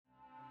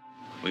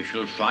We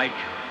shall fight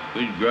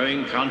with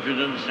growing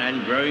confidence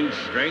and growing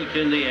strength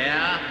in the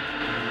air.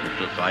 We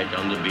shall fight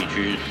on the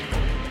beaches.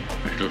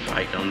 We shall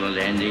fight on the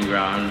landing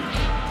grounds.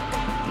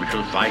 We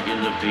shall fight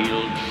in the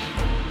fields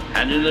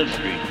and in the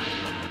streets.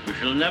 We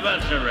shall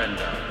never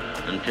surrender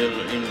until,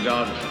 in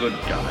God's good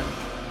time,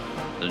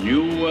 the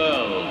new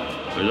world,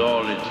 with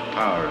all its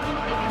power and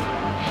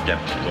might,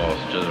 steps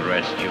forth to the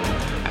rescue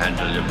and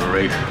the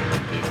liberation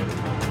of people.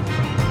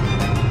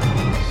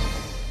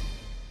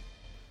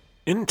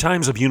 In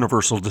times of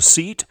universal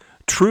deceit,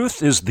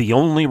 truth is the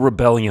only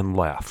rebellion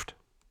left.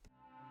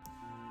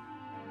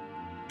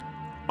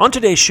 On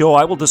today's show,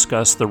 I will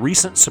discuss the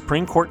recent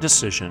Supreme Court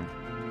decision,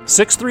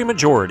 6-3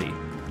 majority,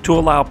 to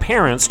allow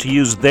parents to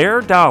use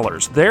their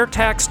dollars, their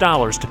tax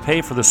dollars, to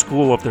pay for the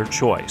school of their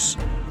choice,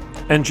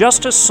 and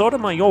Justice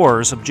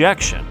Sotomayor's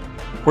objection,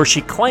 where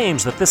she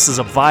claims that this is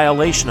a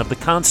violation of the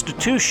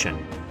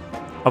Constitution,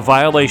 a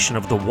violation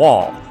of the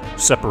wall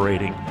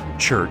separating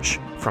church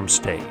from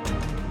state.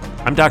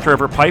 I'm Dr.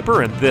 Everett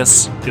Piper, and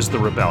this is The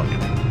Rebellion.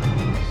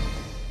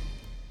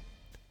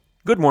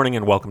 Good morning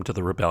and welcome to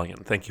The Rebellion.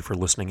 Thank you for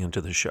listening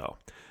into the show.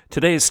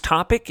 Today's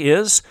topic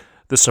is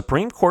the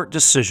Supreme Court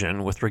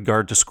decision with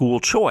regard to school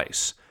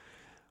choice.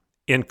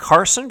 In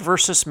Carson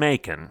versus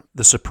Macon,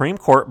 the Supreme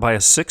Court, by a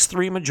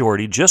 6-3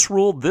 majority, just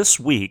ruled this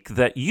week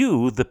that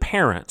you, the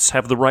parents,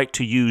 have the right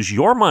to use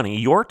your money,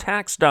 your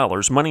tax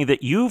dollars, money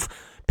that you've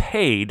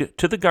paid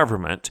to the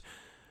government,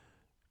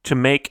 to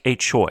make a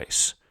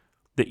choice.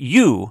 That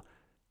you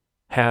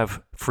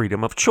have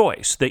freedom of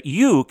choice, that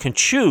you can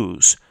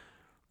choose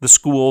the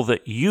school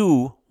that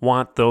you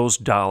want those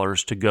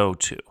dollars to go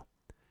to,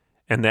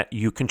 and that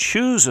you can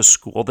choose a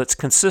school that's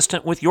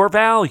consistent with your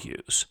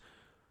values,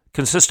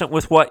 consistent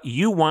with what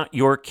you want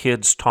your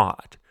kids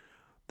taught.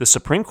 The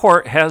Supreme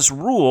Court has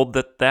ruled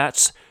that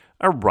that's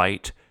a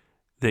right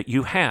that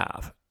you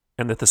have,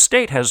 and that the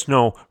state has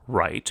no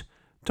right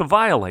to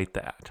violate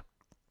that.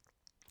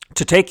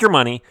 To take your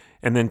money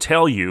and then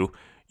tell you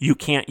you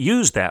can't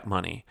use that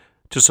money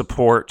to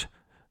support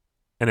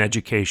an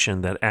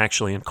education that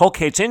actually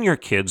inculcates in your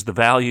kids the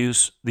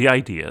values, the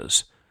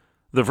ideas,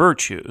 the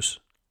virtues,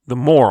 the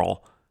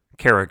moral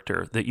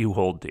character that you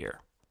hold dear.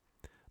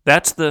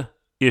 That's the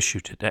issue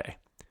today.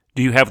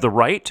 Do you have the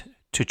right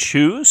to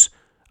choose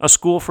a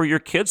school for your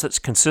kids that's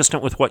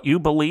consistent with what you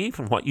believe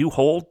and what you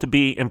hold to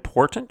be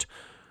important?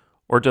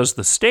 Or does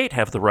the state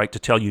have the right to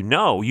tell you,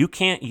 no, you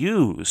can't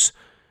use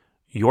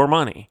your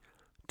money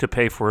to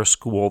pay for a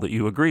school that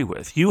you agree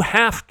with? You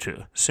have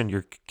to send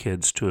your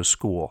kids to a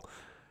school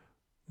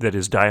that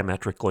is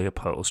diametrically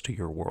opposed to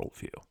your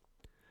worldview.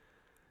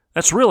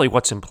 That's really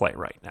what's in play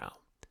right now.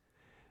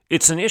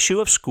 It's an issue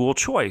of school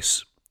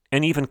choice,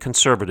 and even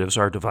conservatives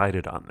are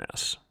divided on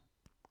this.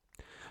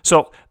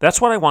 So that's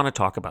what I want to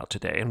talk about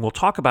today, and we'll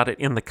talk about it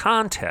in the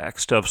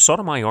context of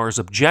Sotomayor's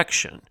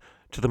objection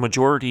to the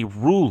majority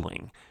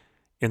ruling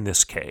in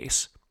this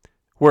case,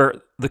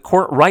 where the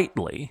court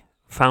rightly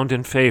found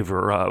in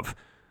favor of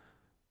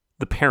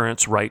the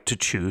parents' right to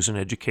choose an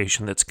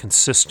education that's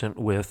consistent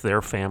with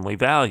their family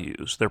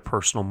values, their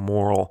personal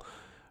moral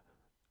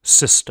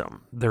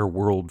system, their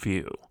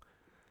worldview.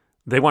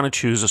 They want to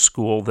choose a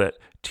school that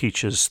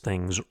teaches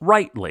things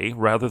rightly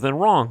rather than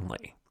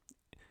wrongly,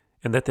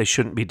 and that they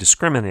shouldn't be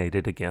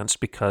discriminated against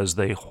because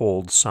they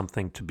hold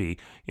something to be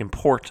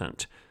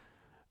important.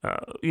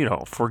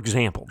 For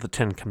example, the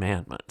Ten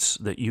Commandments,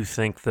 that you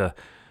think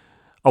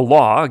a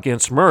law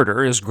against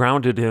murder is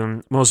grounded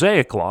in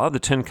Mosaic law, the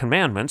Ten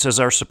Commandments,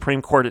 as our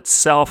Supreme Court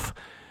itself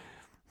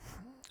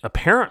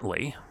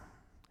apparently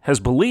has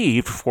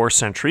believed for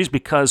centuries,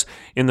 because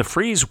in the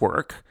frieze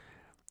work,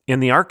 in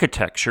the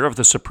architecture of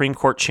the Supreme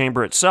Court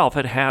chamber itself,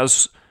 it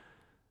has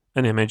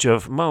an image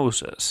of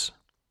Moses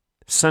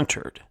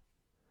centered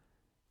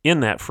in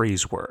that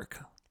frieze work,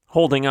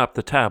 holding up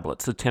the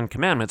tablets, the Ten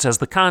Commandments, as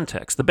the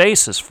context, the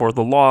basis for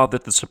the law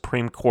that the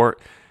Supreme Court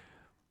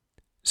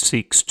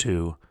seeks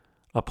to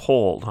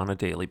uphold on a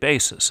daily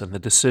basis and the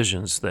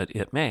decisions that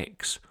it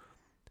makes.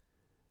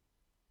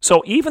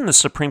 So even the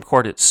Supreme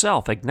Court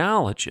itself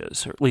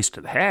acknowledges, or at least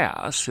it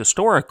has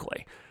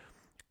historically,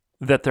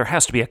 that there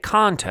has to be a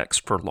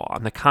context for law.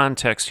 And the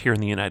context here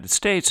in the United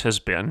States has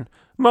been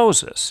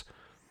Moses,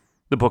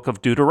 the book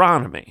of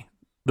Deuteronomy,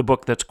 the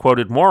book that's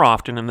quoted more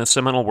often in the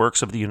seminal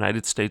works of the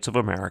United States of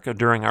America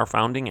during our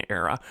founding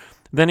era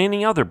than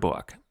any other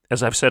book.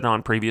 As I've said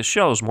on previous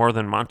shows, more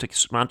than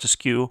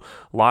Montesquieu,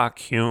 Locke,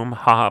 Hume,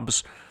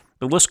 Hobbes,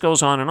 the list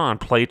goes on and on,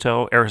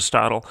 Plato,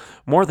 Aristotle,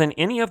 more than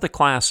any of the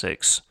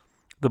classics,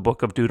 the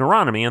book of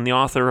Deuteronomy, and the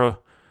author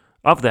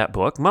of that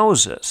book,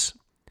 Moses,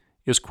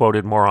 is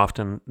quoted more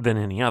often than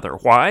any other.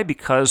 Why?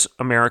 Because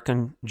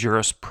American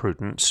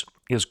jurisprudence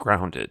is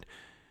grounded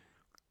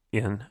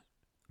in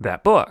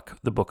that book,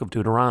 the book of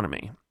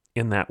Deuteronomy,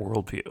 in that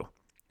worldview.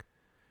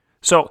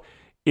 So,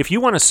 if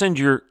you want to send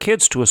your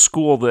kids to a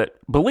school that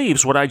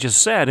believes what I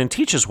just said and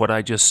teaches what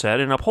I just said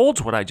and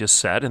upholds what I just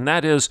said, and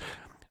that is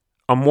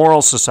a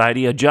moral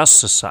society, a just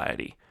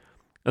society,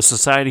 a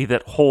society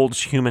that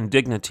holds human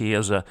dignity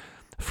as a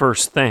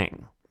first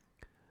thing,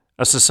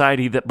 a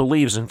society that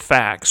believes in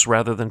facts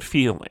rather than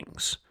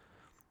feelings,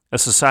 a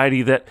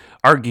society that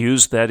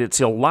argues that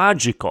it's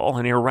illogical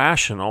and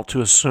irrational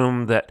to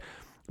assume that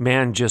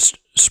man just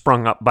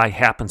sprung up by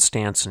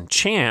happenstance and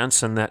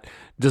chance, and that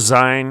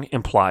design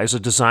implies a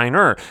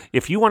designer.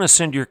 If you want to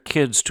send your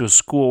kids to a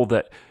school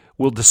that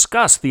will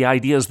discuss the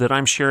ideas that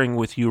I'm sharing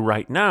with you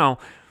right now,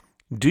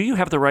 do you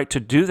have the right to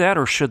do that,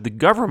 or should the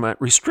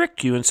government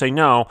restrict you and say,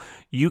 no,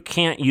 you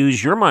can't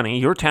use your money,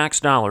 your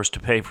tax dollars, to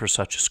pay for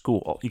such a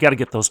school? You got to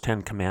get those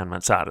 10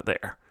 commandments out of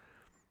there.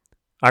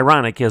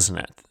 Ironic, isn't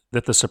it,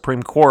 that the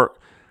Supreme Court,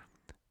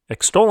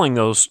 extolling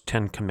those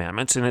 10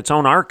 commandments in its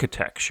own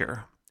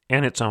architecture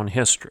and its own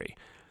history,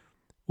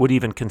 would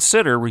even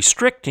consider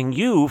restricting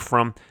you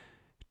from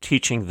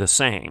teaching the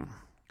same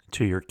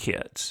to your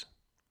kids.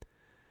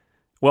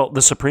 Well,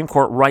 the Supreme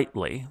Court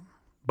rightly,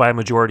 by a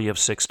majority of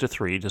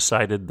 6-3,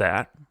 decided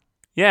that,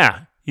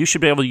 yeah, you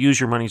should be able to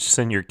use your money to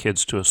send your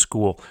kids to a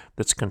school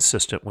that's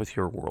consistent with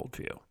your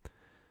worldview.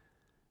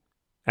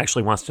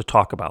 Actually wants to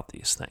talk about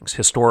these things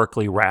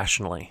historically,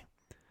 rationally,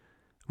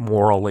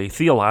 morally,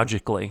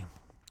 theologically,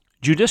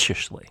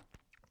 judiciously.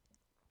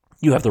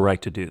 You have the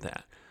right to do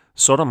that.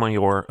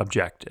 Sotomayor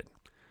objected.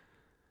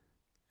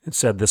 It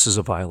said this is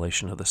a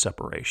violation of the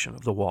separation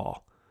of the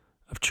wall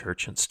of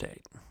church and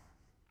state.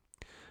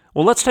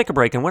 Well, let's take a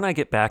break, and when I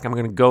get back, I'm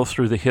going to go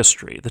through the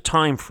history, the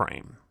time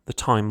frame, the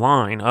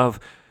timeline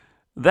of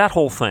that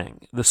whole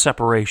thing, the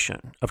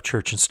separation of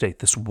church and state,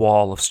 this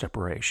wall of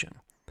separation.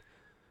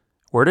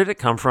 Where did it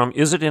come from?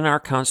 Is it in our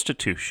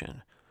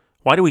Constitution?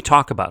 Why do we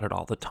talk about it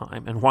all the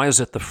time? And why is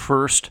it the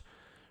first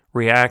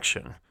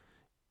reaction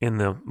in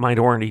the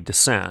minority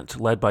dissent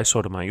led by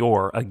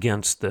Sotomayor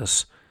against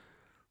this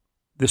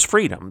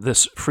freedom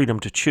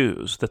to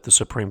choose that the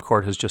Supreme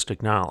Court has just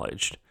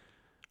acknowledged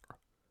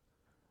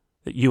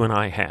that you and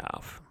I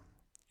have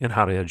in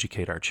how to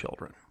educate our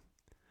children?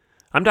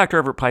 I'm Dr.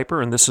 Everett Piper,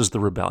 and this is The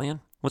Rebellion.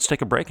 Let's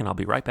take a break, and I'll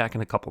be right back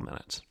in a couple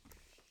minutes.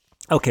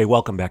 Okay,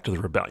 welcome back to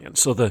The Rebellion.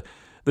 So the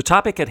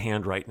topic at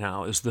hand right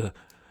now is the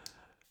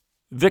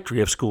victory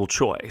of school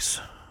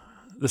choice.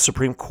 The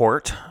Supreme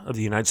Court of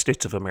the United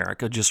States of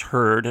America just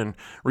heard and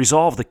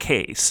resolved the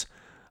case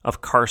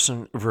of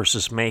Carson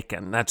versus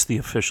Macon. That's the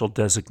official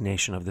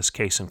designation of this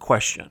case in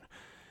question.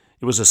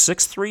 It was a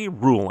 6-3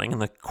 ruling,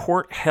 and the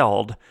court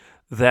held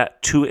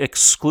that to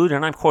exclude,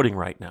 and I'm quoting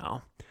right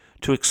now,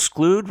 to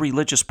exclude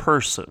religious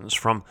persons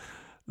from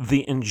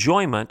the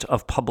enjoyment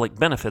of public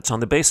benefits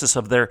on the basis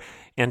of their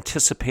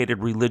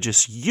anticipated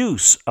religious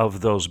use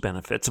of those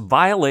benefits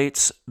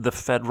violates the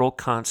federal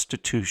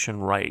Constitution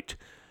right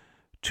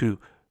to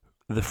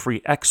the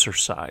free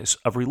exercise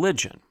of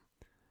religion.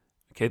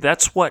 Okay,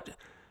 that's what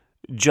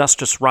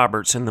Justice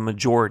Roberts in the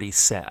majority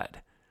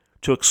said.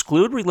 To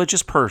exclude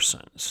religious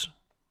persons,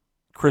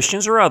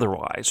 Christians or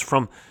otherwise,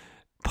 from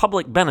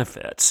public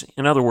benefits,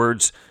 in other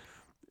words,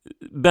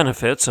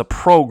 benefits, a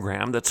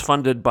program that's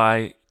funded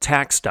by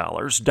tax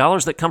dollars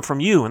that come from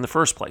you in the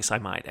first place, I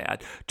might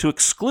add, to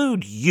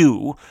exclude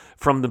you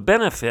from the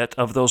benefit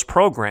of those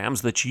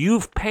programs that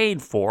you've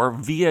paid for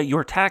via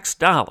your tax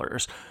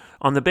dollars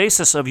on the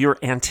basis of your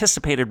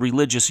anticipated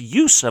religious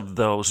use of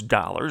those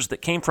dollars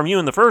that came from you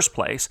in the first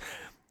place,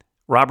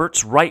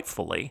 Roberts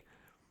rightfully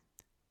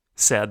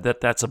said that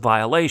that's a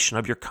violation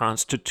of your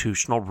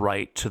constitutional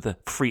right to the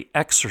free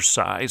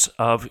exercise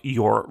of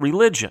your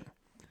religion.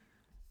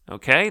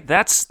 Okay?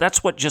 That's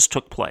what just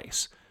took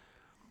place.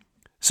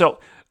 So,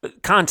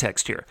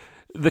 context here.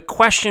 The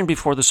question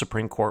before the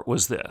Supreme Court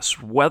was this: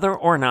 whether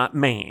or not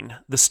Maine,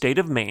 the state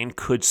of Maine,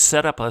 could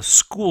set up a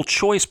school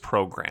choice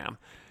program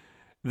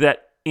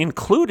that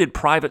included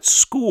private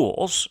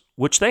schools,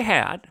 which they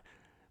had.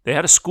 They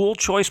had a school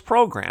choice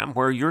program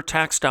where your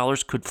tax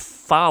dollars could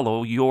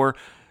follow your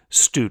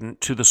student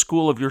to the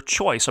school of your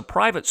choice, a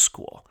private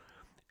school,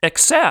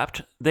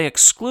 except they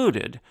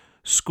excluded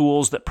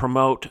schools that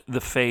promote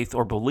the faith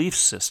or belief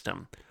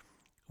system,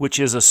 which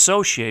is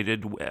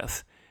associated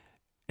with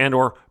and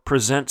or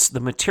presents the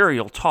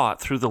material taught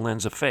through the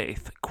lens of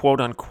faith, quote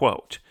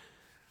unquote.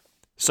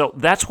 So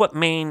that's what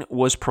Maine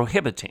was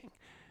prohibiting.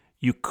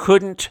 You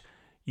couldn't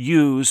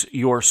use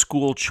your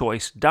school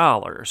choice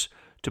dollars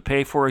to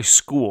pay for a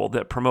school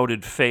that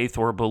promoted faith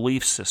or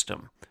belief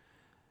system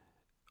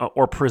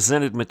or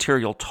presented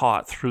material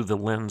taught through the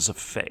lens of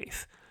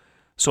faith.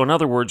 So in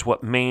other words,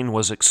 what Maine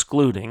was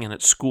excluding in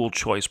its school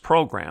choice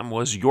program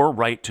was your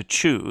right to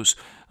choose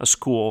a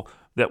school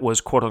that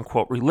was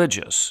quote-unquote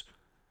religious,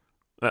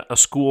 a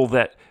school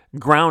that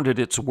grounded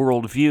its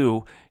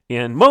worldview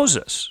in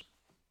Moses,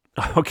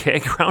 okay,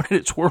 grounded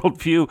its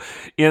worldview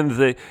in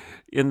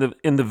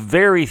the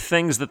very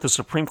things that the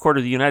Supreme Court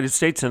of the United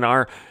States and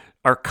our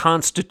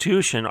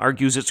Constitution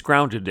argues it's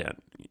grounded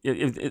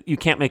in. You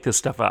can't make this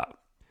stuff up.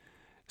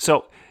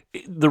 So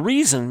the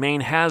reason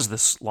Maine has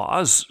this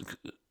law is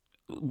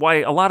why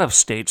a lot of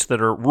states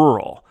that are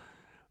rural,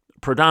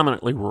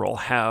 predominantly rural,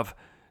 have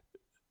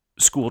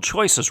school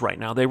choices right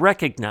now. They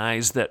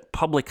recognize that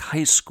public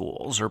high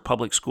schools or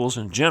public schools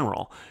in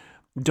general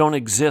don't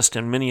exist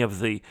in many of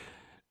the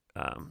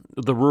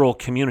rural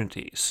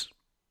communities.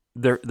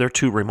 They're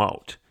too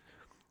remote.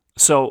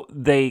 So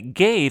they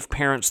gave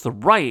parents the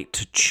right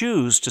to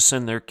choose to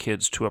send their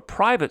kids to a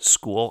private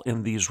school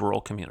in these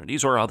rural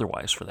communities, or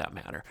otherwise for that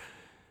matter,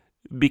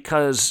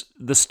 because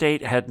the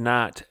state had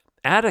not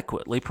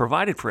adequately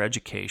provided for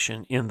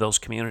education in those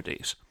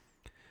communities.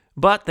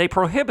 But they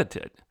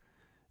prohibited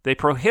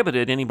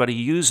anybody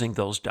using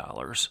those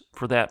dollars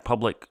for that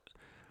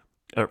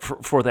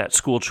for that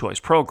school choice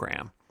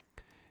program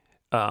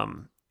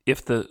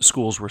if the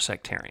schools were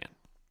sectarian.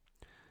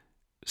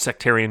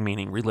 Sectarian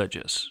meaning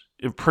religious.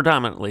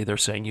 Predominantly, they're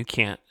saying you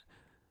can't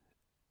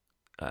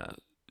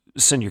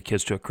send your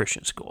kids to a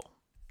Christian school.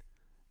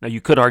 Now, you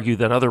could argue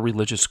that other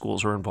religious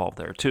schools are involved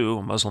there too,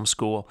 a Muslim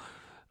school,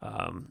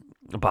 a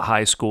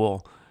Baha'i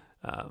school.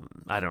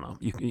 I don't know.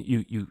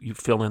 You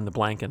fill in the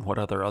blank in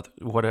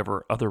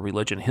whatever other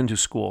religion, Hindu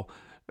school,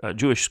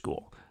 Jewish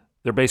school.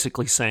 They're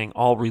basically saying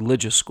all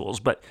religious schools.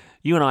 But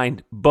you and I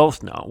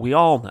both know, we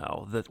all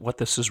know, that what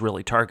this is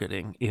really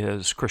targeting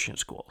is Christian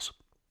schools.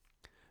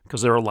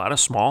 Because there are a lot of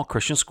small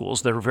Christian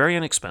schools that are very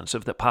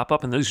inexpensive that pop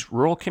up in these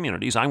rural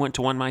communities. I went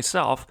to one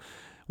myself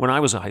when I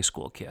was a high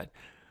school kid.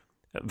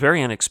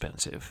 Very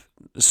inexpensive,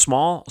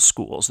 small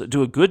schools that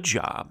do a good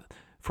job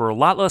for a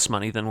lot less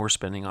money than we're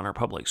spending on our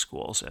public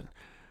schools. And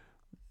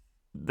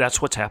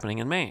that's what's happening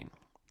in Maine.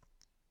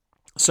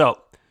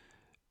 So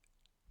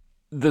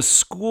the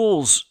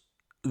schools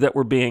that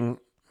were being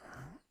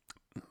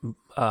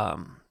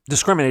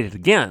discriminated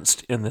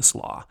against in this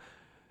law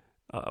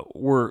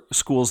were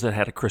schools that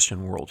had a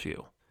Christian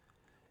worldview.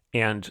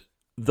 And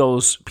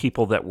those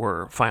people that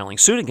were filing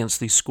suit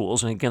against these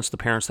schools and against the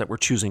parents that were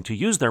choosing to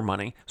use their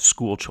money,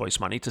 school choice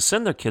money, to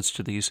send their kids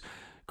to these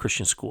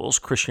Christian schools,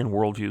 Christian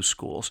worldview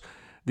schools,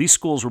 these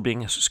schools were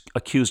being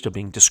accused of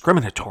being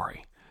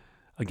discriminatory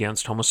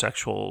against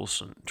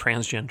homosexuals and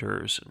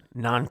transgenders and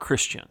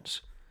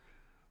non-Christians.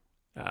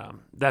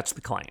 That's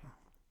the claim.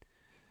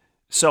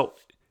 So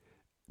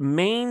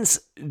Maine's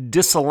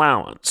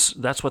disallowance,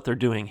 that's what they're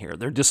doing here.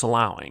 They're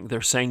disallowing.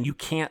 They're saying you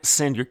can't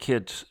send your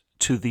kids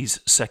to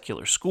these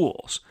secular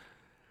schools.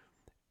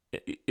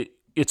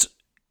 It's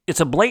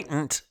a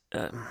blatant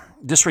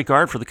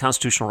disregard for the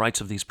constitutional rights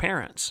of these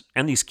parents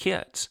and these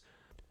kids.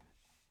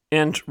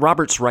 And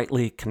Roberts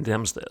rightly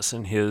condemns this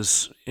in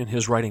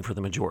his writing for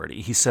the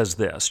majority. He says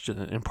this,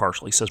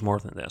 impartially, he says more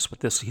than this, but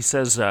this, he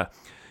says,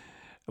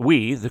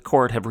 we, the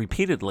court, have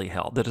repeatedly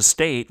held that a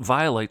state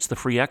violates the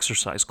free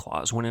exercise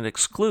clause when it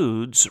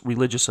excludes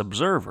religious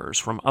observers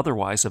from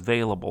otherwise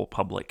available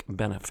public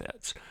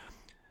benefits.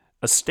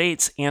 A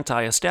state's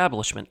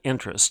anti-establishment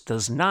interest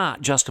does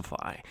not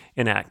justify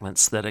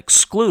enactments that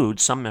exclude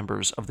some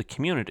members of the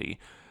community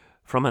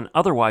from an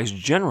otherwise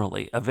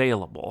generally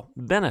available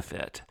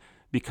benefit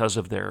because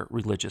of their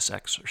religious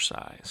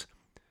exercise.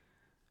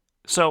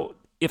 So,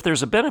 if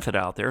there's a benefit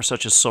out there,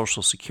 such as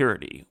Social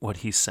Security, what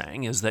he's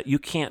saying is that you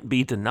can't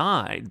be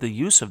denied the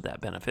use of that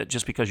benefit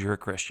just because you're a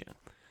Christian.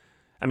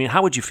 I mean,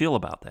 how would you feel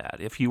about that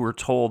if you were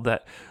told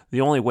that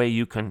the only way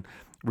you can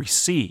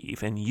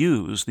receive and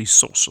use these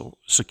Social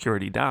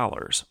Security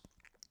dollars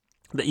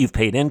that you've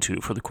paid into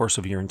for the course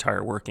of your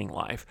entire working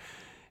life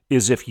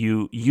is if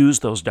you use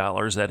those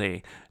dollars at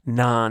a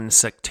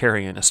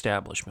non-sectarian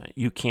establishment?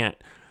 You can't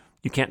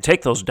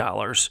take those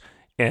dollars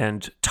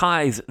and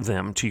tithe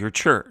them to your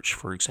church,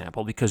 for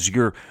example, because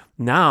you're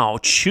now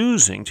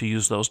choosing to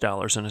use those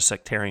dollars in a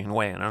sectarian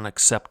way, an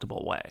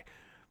unacceptable way.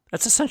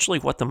 That's essentially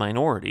what the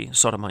minority,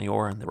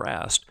 Sotomayor and the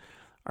rest,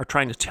 are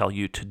trying to tell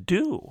you to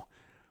do.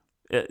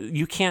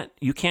 You can't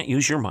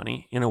use your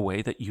money in a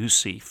way that you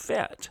see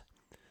fit.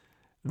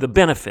 The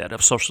benefit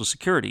of Social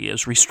Security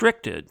is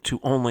restricted to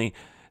only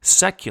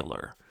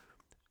secular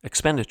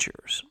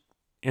expenditures.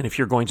 And if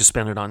you're going to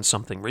spend it on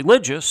something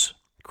religious,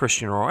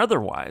 Christian or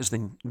otherwise,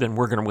 then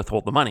we're going to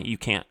withhold the money. You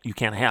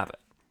can't have it.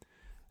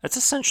 That's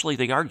essentially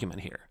the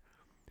argument here.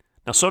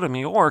 Now,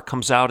 Sotomayor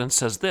comes out and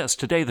says this: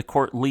 today the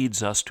court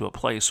leads us to a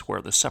place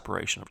where the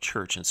separation of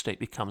church and state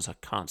becomes a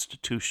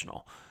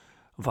constitutional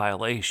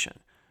violation.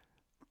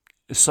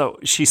 So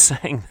she's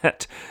saying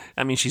that,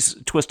 she's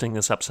twisting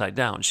this upside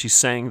down. She's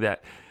saying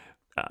that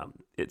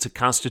it's a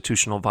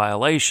constitutional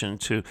violation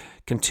to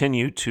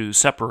continue to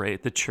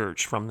separate the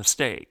church from the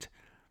state.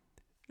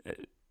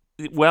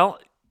 Well,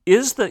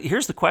 here's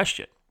the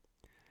question.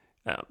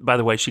 By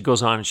the way, she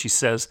goes on and she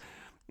says,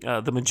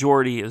 the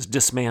majority is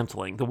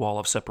dismantling the wall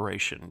of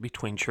separation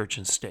between church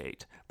and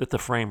state that the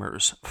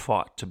framers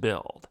fought to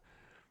build.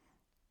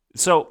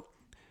 So,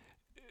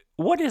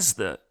 what's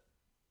the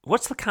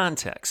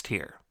context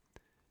here?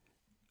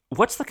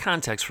 What's the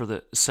context for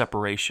the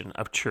separation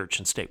of church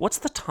and state? What's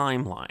the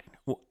timeline?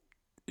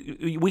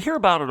 We hear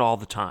about it all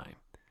the time.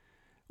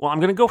 Well, I'm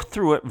going to go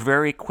through it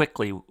very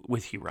quickly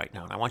with you right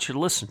now, and I want you to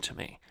listen to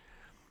me.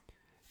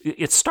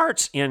 It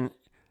starts in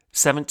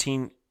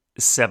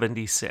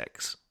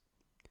 1776.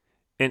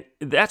 And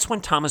that's when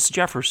Thomas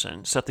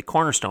Jefferson set the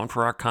cornerstone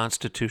for our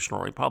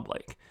constitutional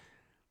republic.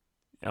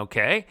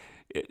 Okay?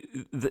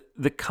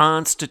 The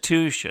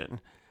Constitution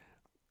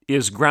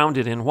is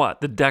grounded in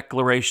what? The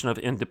Declaration of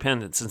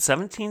Independence. In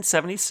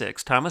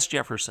 1776, Thomas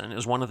Jefferson,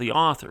 as one of the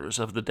authors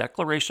of the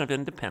Declaration of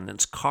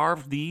Independence,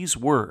 carved these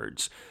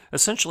words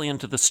essentially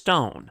into the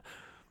stone,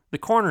 the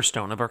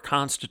cornerstone of our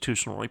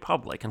constitutional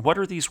republic. And what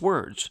are these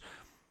words?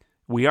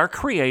 We are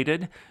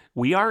created,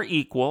 we are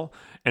equal,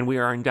 and we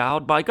are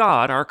endowed by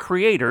God, our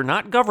Creator,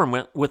 not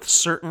government, with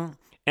certain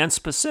and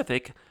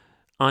specific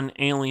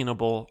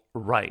unalienable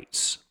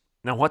rights.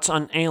 Now, what's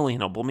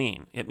unalienable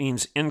mean? It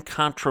means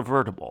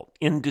incontrovertible,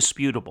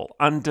 indisputable,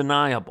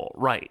 undeniable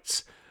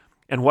rights.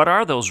 And what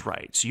are those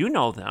rights? You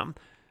know them.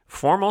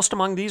 Foremost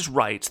among these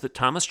rights that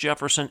Thomas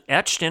Jefferson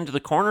etched into the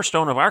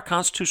cornerstone of our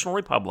constitutional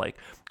republic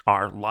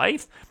are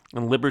life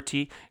and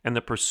liberty and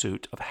the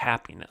pursuit of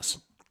happiness.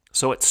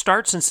 So it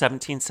starts in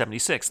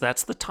 1776.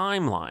 That's the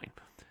timeline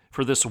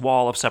for this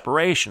wall of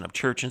separation of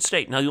church and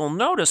state. Now, you'll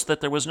notice that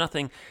there was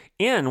nothing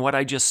in what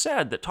I just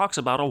said that talks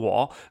about a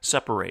wall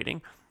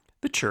separating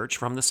the church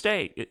from the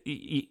state.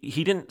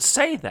 He didn't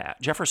say that.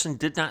 Jefferson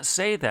did not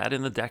say that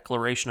in the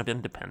Declaration of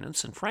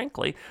Independence, and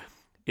frankly,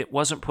 it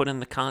wasn't put in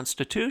the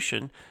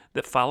Constitution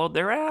that followed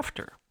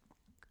thereafter.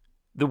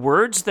 The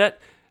words that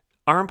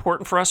are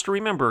important for us to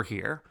remember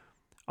here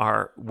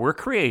are, we're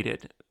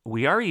created,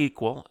 we are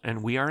equal,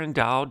 and we are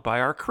endowed by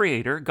our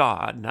Creator,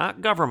 God, not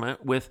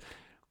government, with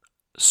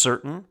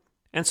certain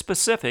and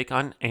specific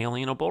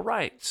unalienable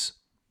rights.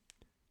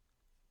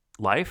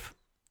 Life,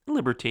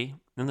 liberty,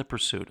 and the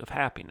pursuit of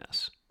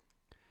happiness.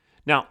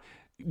 Now,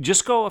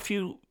 just go a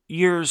few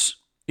years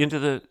into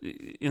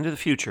the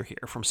future here,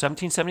 from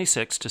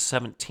 1776 to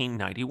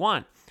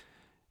 1791.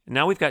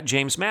 Now we've got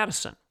James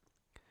Madison.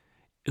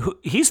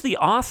 He's the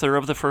author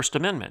of the First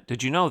Amendment.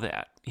 Did you know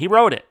that? He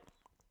wrote it.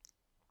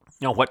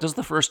 Now, what does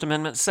the First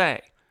Amendment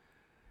say?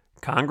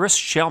 Congress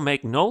shall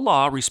make no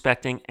law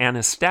respecting an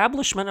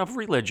establishment of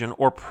religion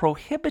or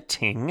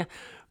prohibiting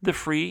the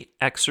free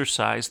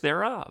exercise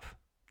thereof.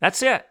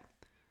 That's it.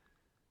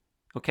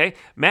 Okay?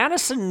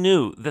 Madison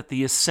knew that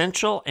the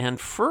essential and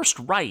first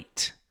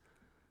right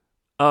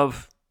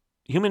of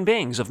human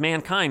beings, of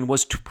mankind,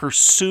 was to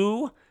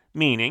pursue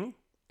meaning,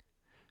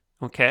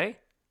 okay?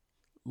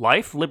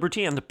 Life,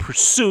 liberty, and the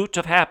pursuit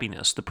of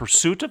happiness, the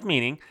pursuit of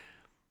meaning.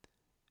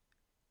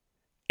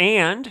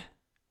 And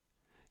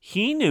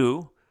he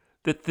knew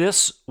that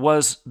this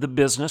was the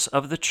business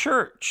of the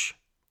church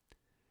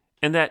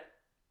and that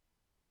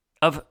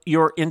of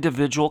your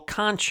individual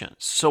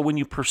conscience. So when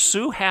you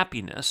pursue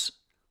happiness,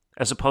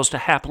 as opposed to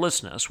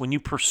haplessness, when you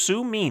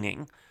pursue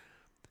meaning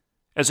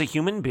as a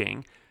human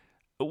being,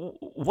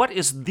 what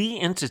is the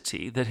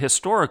entity that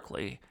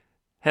historically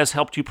has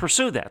helped you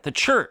pursue that? The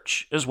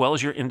church, as well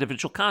as your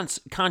individual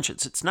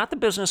conscience. It's not the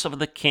business of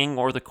the king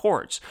or the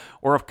courts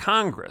or of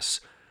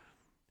Congress.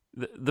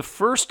 The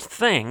first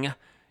thing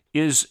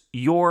is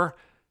your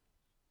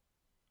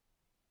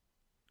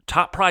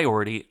top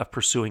priority of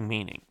pursuing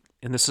meaning,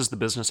 and this is the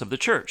business of the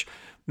church.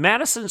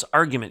 Madison's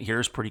argument here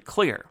is pretty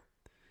clear.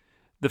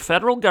 The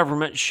federal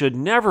government should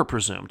never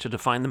presume to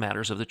define the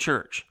matters of the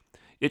church.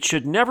 It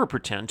should never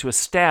pretend to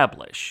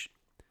establish,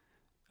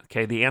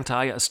 the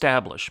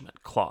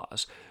anti-establishment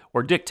clause,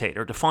 or dictate,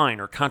 or define,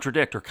 or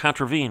contradict, or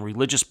contravene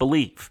religious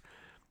belief.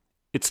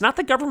 It's not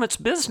the government's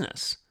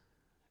business.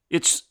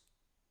 It's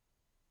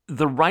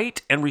the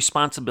right and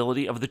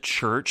responsibility of the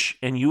church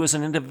and you as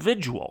an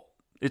individual.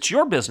 It's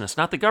your business,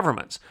 not the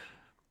government's.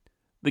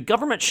 The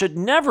government should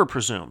never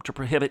presume to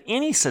prohibit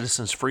any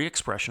citizen's free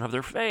expression of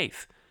their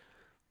faith.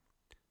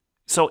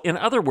 So, in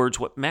other words,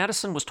 what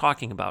Madison was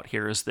talking about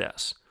here is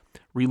this.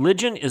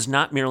 Religion is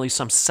not merely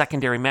some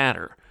secondary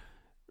matter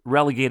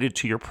relegated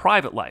to your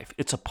private life.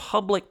 It's a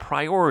public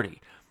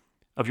priority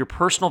of your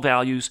personal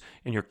values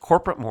and your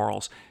corporate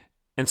morals,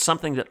 and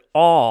something that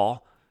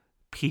all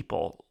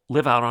people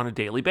live out on a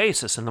daily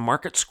basis in the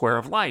market square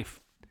of life.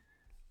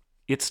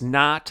 It's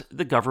not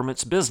the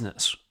government's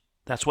business.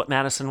 That's what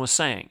Madison was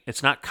saying.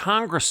 It's not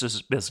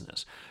Congress's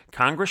business.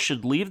 Congress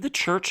should leave the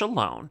church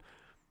alone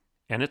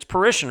and its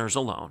parishioners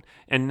alone,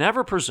 and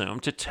never presume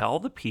to tell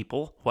the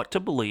people what to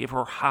believe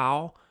or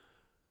how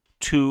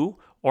to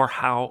or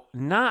how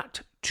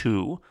not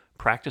to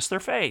practice their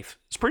faith.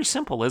 It's pretty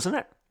simple, isn't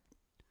it?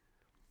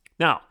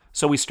 Now,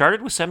 so we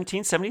started with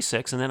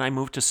 1776, and then I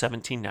moved to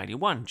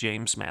 1791,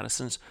 James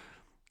Madison's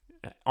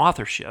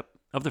authorship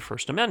of the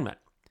First Amendment.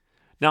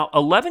 Now,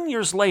 11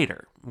 years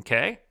later,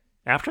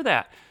 after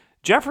that,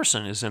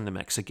 Jefferson is in the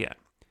mix again.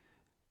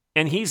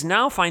 And he's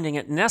now finding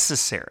it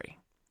necessary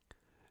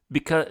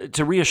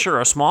to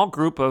reassure a small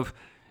group of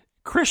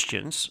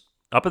Christians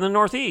up in the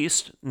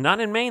Northeast,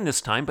 not in Maine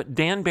this time, but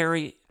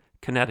Danbury,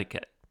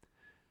 Connecticut,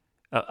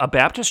 a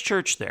Baptist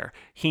church there.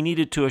 He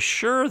needed to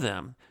assure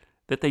them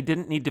that they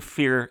didn't need to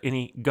fear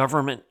any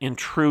government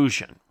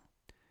intrusion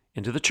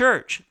into the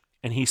church.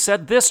 And he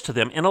said this to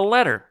them in a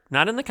letter,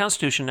 not in the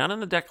Constitution, not in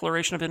the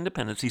Declaration of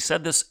Independence. He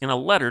said this in a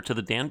letter to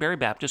the Danbury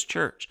Baptist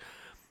Church.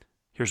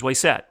 Here's what he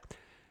said.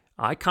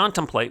 I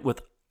contemplate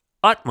with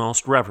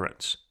utmost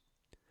reverence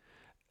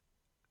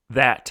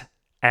that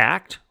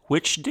act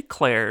which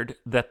declared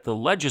that the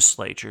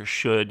legislature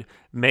should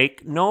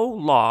make no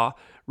law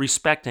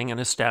respecting an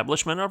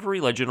establishment of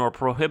religion or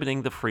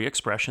prohibiting the free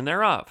expression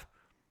thereof.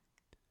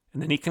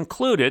 And then he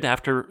concluded,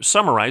 after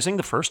summarizing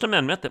the First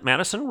Amendment that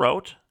Madison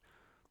wrote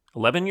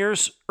 11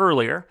 years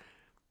earlier,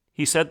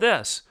 he said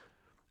this: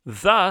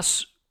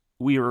 "Thus,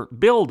 we are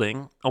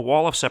building a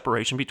wall of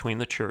separation between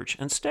the church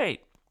and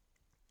state."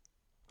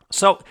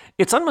 So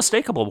it's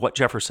unmistakable what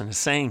Jefferson is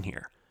saying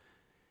here.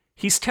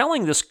 He's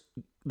telling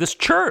this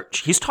church,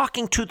 he's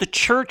talking to the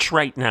church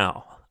right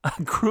now,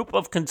 a group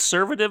of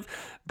conservative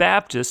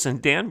Baptists in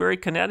Danbury,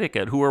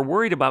 Connecticut, who are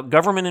worried about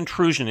government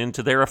intrusion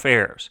into their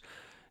affairs.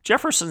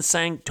 Jefferson's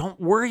saying, don't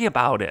worry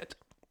about it.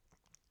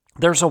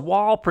 There's a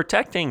wall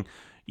protecting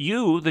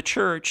you, the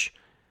church,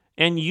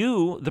 and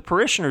you, the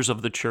parishioners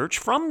of the church,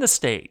 from the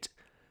state.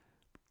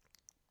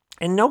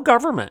 And no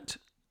government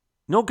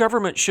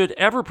should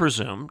ever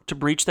presume to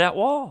breach that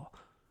wall.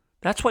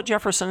 That's what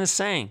Jefferson is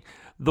saying.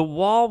 The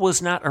wall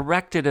was not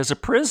erected as a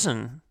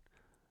prison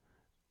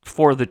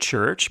for the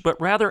church,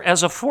 but rather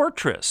as a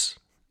fortress.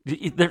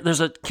 There's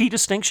a key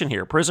distinction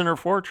here, prison or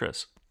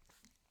fortress.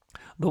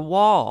 The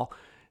wall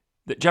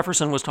that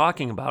Jefferson was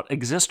talking about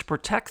exists to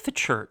protect the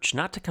church,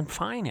 not to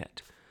confine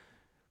it.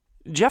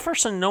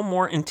 Jefferson no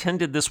more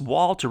intended this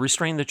wall to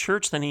restrain the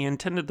church than he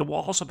intended the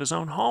walls of his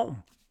own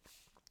home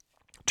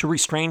to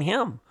restrain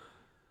him.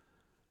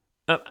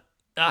 A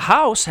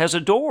house has a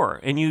door,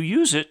 and you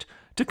use it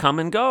to come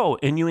and go,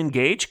 and you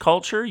engage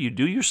culture, you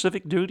do your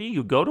civic duty,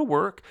 you go to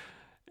work.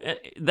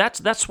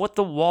 That's what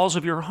the walls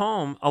of your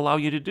home allow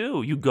you to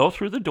do. You go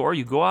through the door,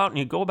 you go out, and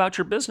you go about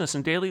your business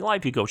in daily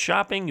life. You go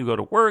shopping, you go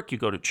to work, you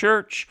go to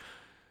church,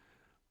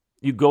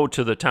 you go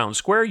to the town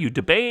square, you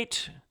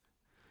debate,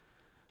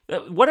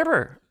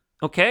 whatever,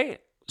 okay?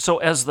 So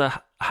as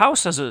the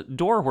house has a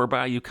door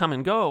whereby you come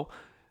and go,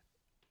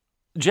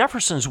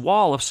 Jefferson's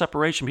wall of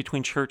separation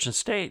between church and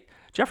state,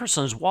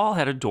 Jefferson's wall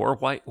had a door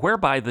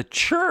whereby the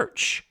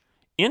church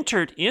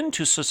entered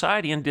into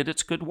society and did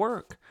its good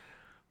work.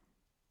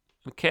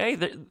 Okay?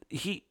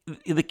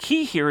 The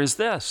key here is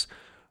this.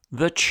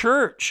 The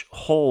church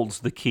holds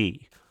the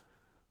key.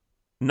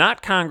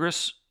 Not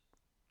Congress,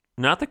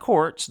 not the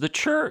courts, the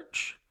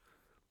church.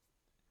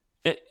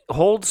 It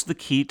holds the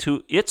key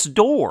to its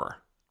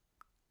door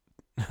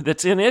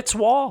that's in its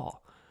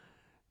wall.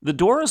 The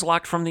door is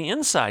locked from the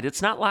inside.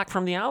 It's not locked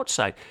from the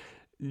outside.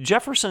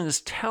 Jefferson is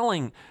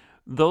telling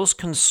those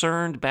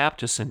concerned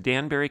Baptists in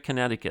Danbury,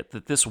 Connecticut,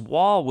 that this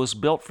wall was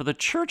built for the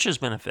church's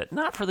benefit,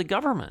 not for the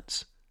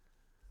government's.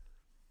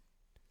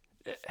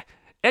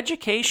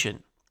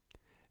 Education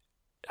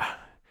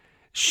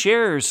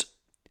shares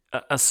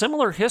a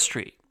similar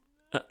history,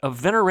 a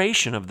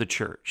veneration of the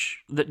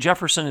church that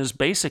Jefferson is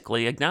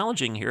basically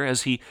acknowledging here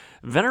as he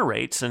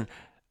venerates and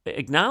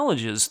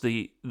acknowledges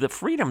the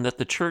freedom that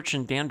the church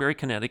in Danbury,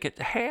 Connecticut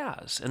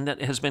has, and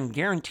that has been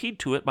guaranteed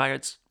to it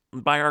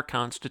by our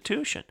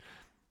Constitution,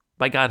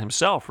 by God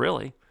himself,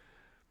 really.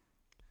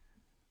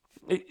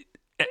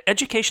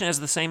 Education has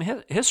the same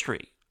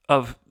history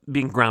of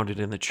being grounded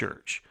in the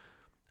church.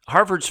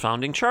 Harvard's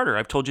founding charter,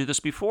 I've told you this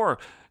before,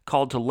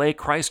 called to lay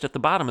Christ at the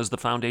bottom as the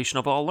foundation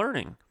of all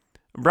learning.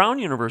 Brown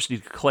University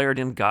declared,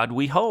 "In God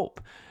we hope."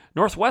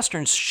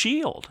 Northwestern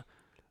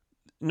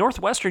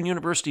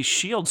University's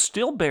shield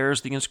still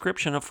bears the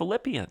inscription of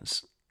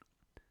Philippians.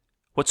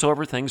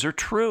 Whatsoever things are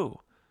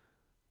true,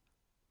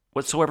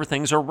 whatsoever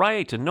things are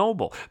right and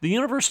noble. The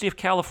University of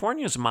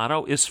California's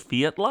motto is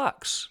Fiat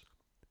Lux.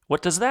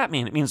 What does that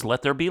mean? It means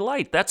let there be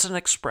light. That's an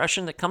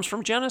expression that comes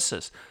from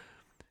Genesis.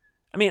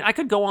 I mean, I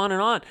could go on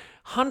and on.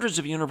 Hundreds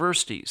of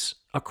universities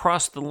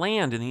across the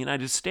land in the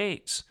United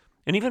States,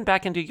 and even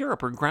back into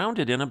Europe, are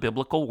grounded in a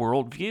biblical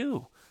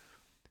worldview.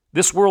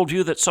 This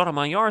worldview that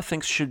Sotomayor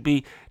thinks should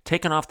be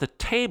taken off the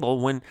table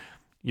when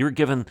you're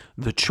given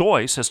the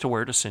choice as to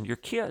where to send your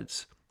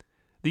kids.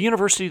 The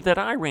university that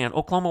I ran,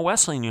 Oklahoma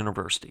Wesleyan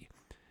University,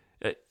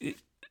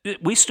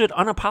 we stood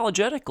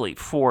unapologetically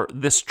for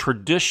this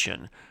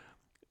tradition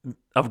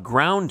of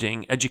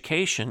grounding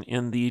education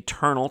in the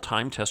eternal,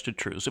 time-tested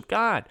truths of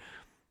God.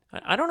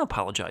 I don't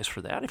apologize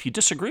for that. If you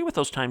disagree with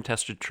those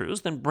time-tested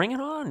truths, then bring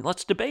it on.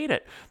 Let's debate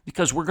it,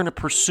 because we're going to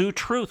pursue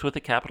truth with a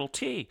capital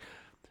T.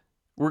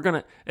 We're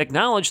going to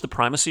acknowledge the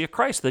primacy of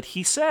Christ, that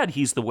he said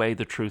he's the way,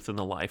 the truth, and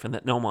the life, and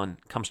that no one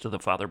comes to the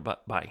Father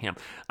but by him.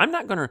 I'm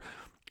not going to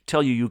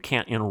tell you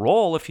can't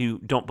enroll if you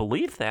don't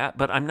believe that,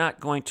 but I'm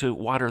not going to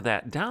water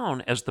that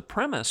down as the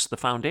premise, the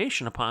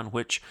foundation upon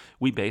which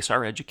we base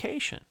our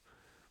education.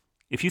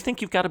 If you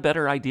think you've got a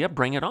better idea,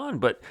 bring it on.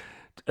 But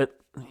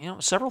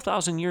several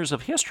thousand years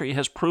of history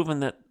has proven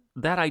that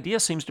that idea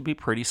seems to be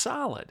pretty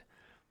solid,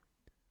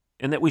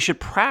 and that we should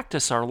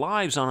practice our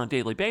lives on a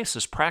daily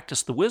basis,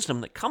 practice the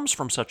wisdom that comes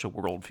from such a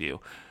worldview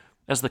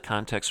as the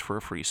context for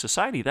a free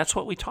society. That's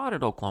what we taught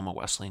at Oklahoma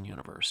Wesleyan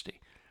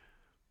University.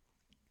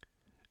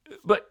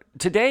 But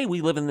today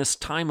we live in this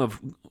time of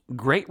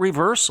great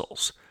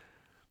reversals.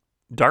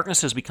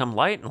 Darkness has become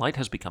light, and light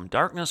has become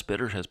darkness.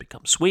 Bitter has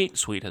become sweet,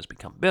 sweet has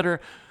become bitter.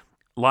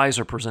 Lies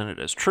are presented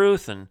as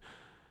truth, and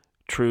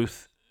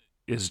truth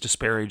is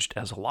disparaged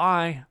as a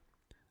lie.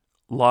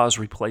 laws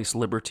replace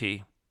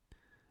liberty,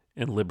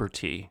 and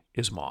liberty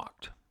is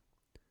mocked.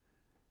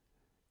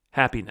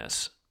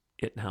 Happiness,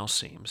 it now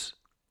seems,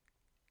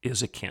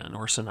 is akin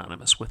or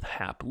synonymous with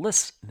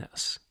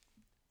haplessness,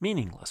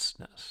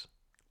 meaninglessness.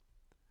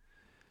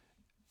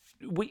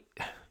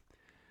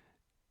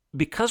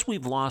 Because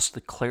we've lost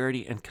the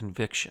clarity and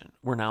conviction,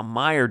 we're now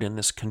mired in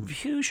this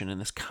confusion and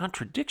this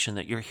contradiction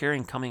that you're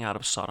hearing coming out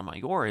of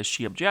Sotomayor as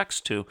she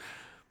objects to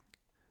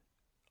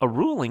a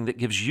ruling that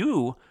gives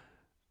you,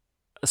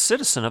 a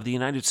citizen of the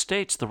United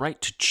States, the right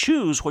to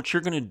choose what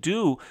you're going to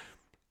do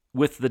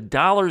with the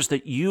dollars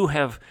that you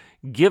have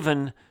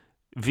given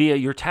via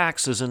your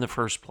taxes in the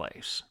first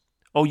place.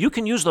 Oh, you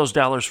can use those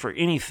dollars for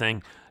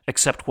anything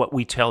except what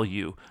we tell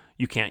you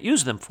you can't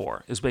use them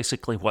for, is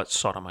basically what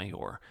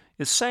Sotomayor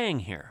is saying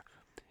here.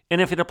 And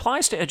if it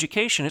applies to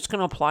education, it's going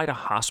to apply to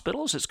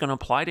hospitals, it's going to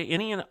apply to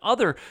any and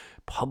other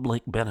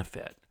public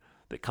benefit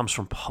that comes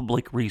from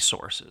public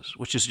resources,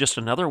 which is just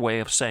another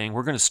way of saying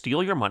we're going to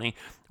steal your money,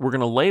 we're going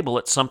to label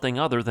it something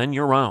other than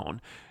your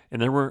own,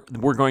 and then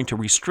we're going to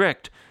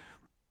restrict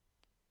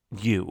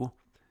you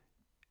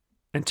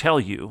and tell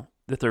you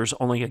that there's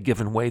only a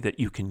given way that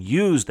you can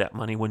use that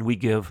money when we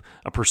give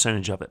a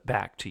percentage of it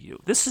back to you.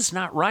 This is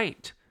not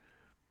right.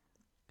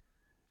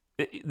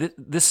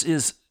 This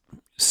is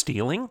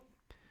stealing,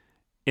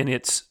 and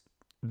it's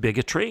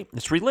bigotry.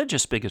 It's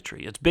religious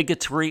bigotry. It's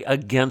bigotry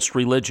against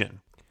religion.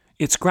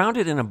 It's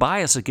grounded in a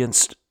bias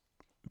against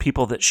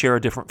people that share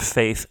a different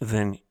faith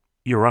than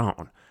your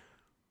own.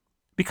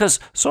 Because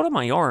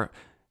Sotomayor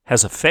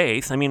has a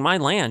faith. I mean, my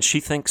land, she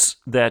thinks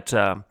that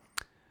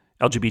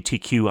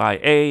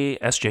LGBTQIA,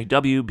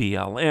 SJW,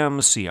 BLM,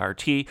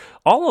 CRT,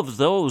 all of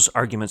those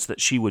arguments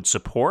that she would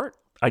support,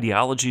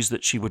 ideologies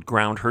that she would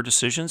ground her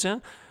decisions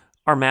in,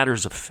 are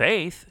matters of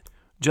faith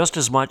just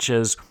as much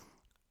as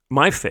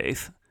my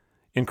faith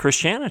in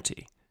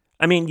Christianity.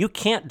 I mean, you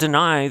can't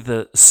deny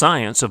the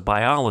science of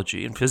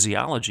biology and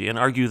physiology and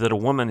argue that a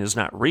woman is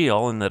not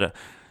real and that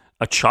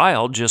a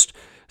child just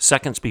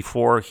seconds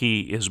before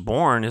he is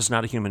born is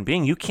not a human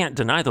being. You can't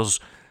deny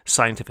those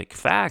scientific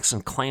facts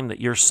and claim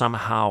that you're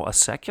somehow a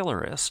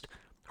secularist.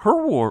 Her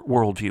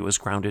worldview is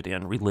grounded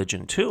in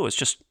religion too. It's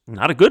just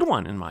not a good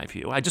one in my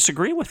view. I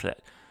disagree with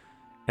it.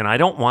 And I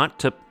don't want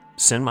to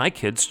send my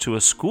kids to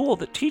a school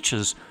that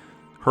teaches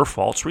her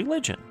false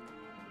religion.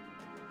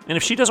 And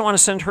if she doesn't want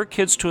to send her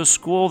kids to a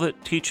school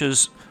that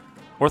teaches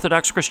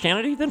Orthodox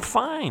Christianity, then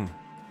fine.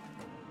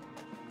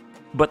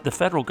 But the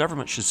federal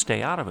government should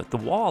stay out of it. The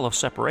wall of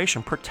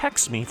separation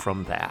protects me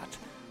from that.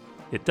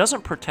 It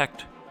doesn't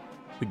protect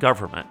the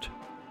government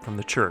from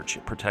the church.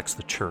 It protects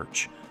the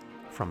church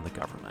from the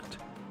government.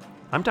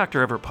 I'm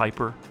Dr. Everett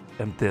Piper,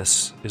 and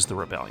this is The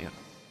Rebellion.